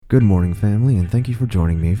Good morning, family, and thank you for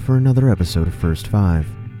joining me for another episode of First Five.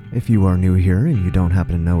 If you are new here and you don't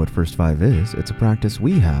happen to know what First Five is, it's a practice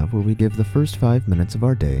we have where we give the first 5 minutes of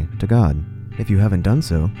our day to God. If you haven't done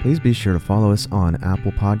so, please be sure to follow us on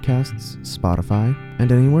Apple Podcasts, Spotify,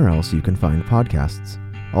 and anywhere else you can find podcasts.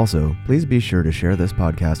 Also, please be sure to share this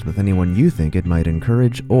podcast with anyone you think it might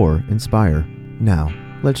encourage or inspire. Now,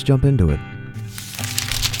 let's jump into it.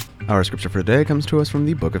 Our scripture for today comes to us from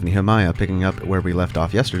the book of Nehemiah, picking up where we left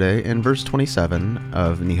off yesterday in verse 27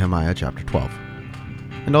 of Nehemiah chapter 12.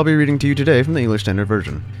 And I'll be reading to you today from the English Standard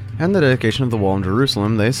Version. And the dedication of the wall in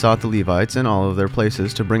Jerusalem, they sought the Levites in all of their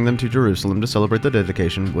places to bring them to Jerusalem to celebrate the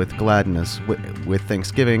dedication with gladness, with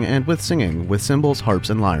thanksgiving, and with singing, with cymbals, harps,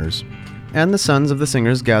 and lyres. And the sons of the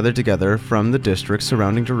singers gathered together from the districts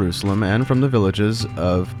surrounding Jerusalem and from the villages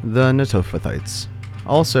of the Netophathites,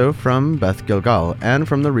 also from Beth Gilgal, and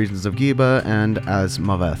from the regions of Geba and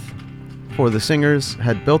Azmaveth. For the singers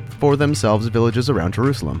had built for themselves villages around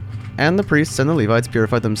Jerusalem. And the priests and the Levites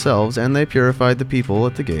purified themselves, and they purified the people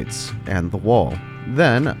at the gates and the wall.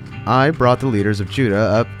 Then I brought the leaders of Judah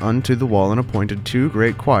up unto the wall and appointed 2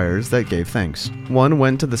 great choirs that gave thanks. One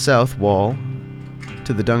went to the south wall,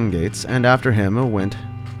 to the dung gates, and after him went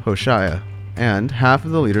Hoshea, and half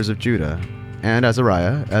of the leaders of Judah, and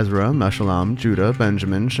Azariah, Ezra, Meshullam, Judah,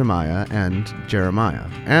 Benjamin, Shemaiah, and Jeremiah,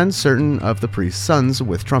 and certain of the priests' sons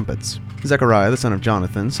with trumpets. Zechariah the son of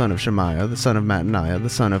Jonathan, son of Shemaiah, the son of Mattaniah,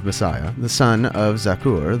 the son of Messiah, the son of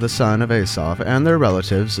Zakur, the son of Asaph, and their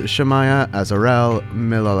relatives, Shemaiah, Azarel,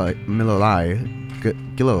 Gilalai,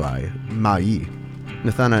 Mai,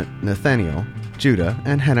 Nathaniel, Judah,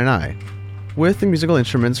 and Hanani, with the musical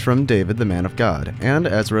instruments from David the man of God. And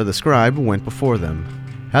Ezra the scribe went before them.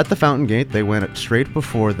 At the fountain gate they went straight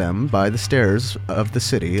before them by the stairs of the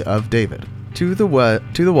city of David, to the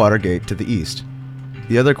water gate to the east.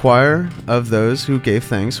 The other choir of those who gave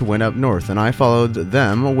thanks went up north, and I followed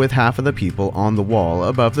them with half of the people on the wall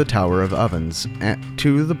above the tower of ovens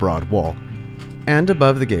to the broad wall, and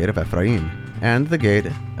above the gate of Ephraim, and the gate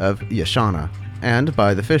of Yeshana, and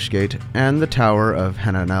by the fish gate, and the tower of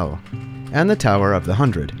Hananel, and the tower of the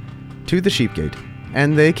 100, to the sheep gate.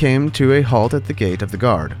 And they came to a halt at the gate of the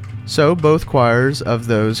guard. So both choirs of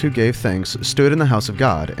those who gave thanks stood in the house of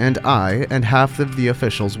God, and I and half of the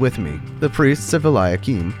officials with me, the priests of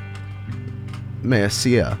Eliakim,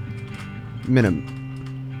 Maaseiah,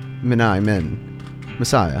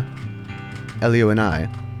 Messiah,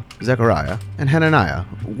 Elioenai, Zechariah, and Hananiah,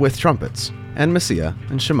 with trumpets, and Messiah,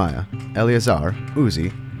 and Shemaiah, Eleazar,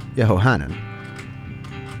 Uzi, Yehohanan,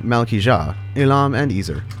 Malchijah, Elam, and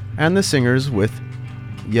Ezer, and the singers with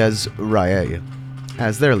Yezraiah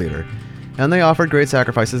as their leader. And they offered great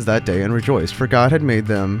sacrifices that day and rejoiced, for God had made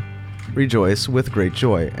them rejoice with great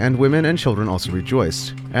joy, and women and children also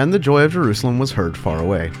rejoiced, and the joy of Jerusalem was heard far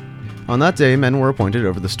away. On that day men were appointed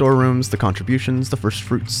over the storerooms, the contributions, the first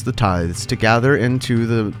fruits, the tithes, to gather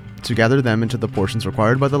them into the portions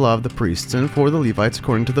required by the law of the priests, and for the Levites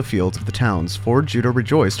according to the fields of the towns. For Judah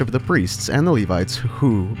rejoiced over the priests and the Levites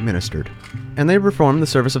who ministered. And they performed the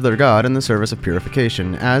service of their God and the service of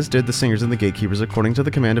purification, as did the singers and the gatekeepers according to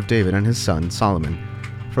the command of David and his son Solomon.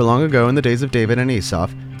 For long ago in the days of David and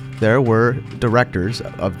Asaph, there were directors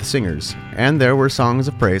of the singers, and there were songs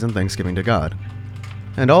of praise and thanksgiving to God.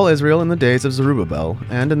 And all Israel in the days of Zerubbabel,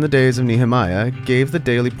 and in the days of Nehemiah, gave the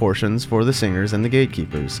daily portions for the singers and the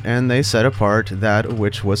gatekeepers, and they set apart that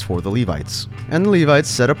which was for the Levites. And the Levites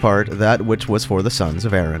set apart that which was for the sons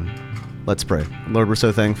of Aaron. Let's pray. Lord, we're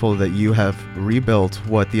so thankful that you have rebuilt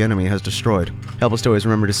what the enemy has destroyed. Help us to always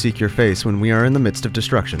remember to seek your face when we are in the midst of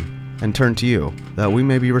destruction, and turn to you, that we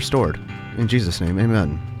may be restored. In Jesus' name,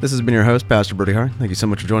 amen. This has been your host, Pastor Bertie Hart. Thank you so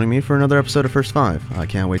much for joining me for another episode of First Five. I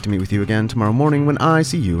can't wait to meet with you again tomorrow morning when I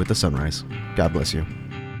see you at the sunrise. God bless you.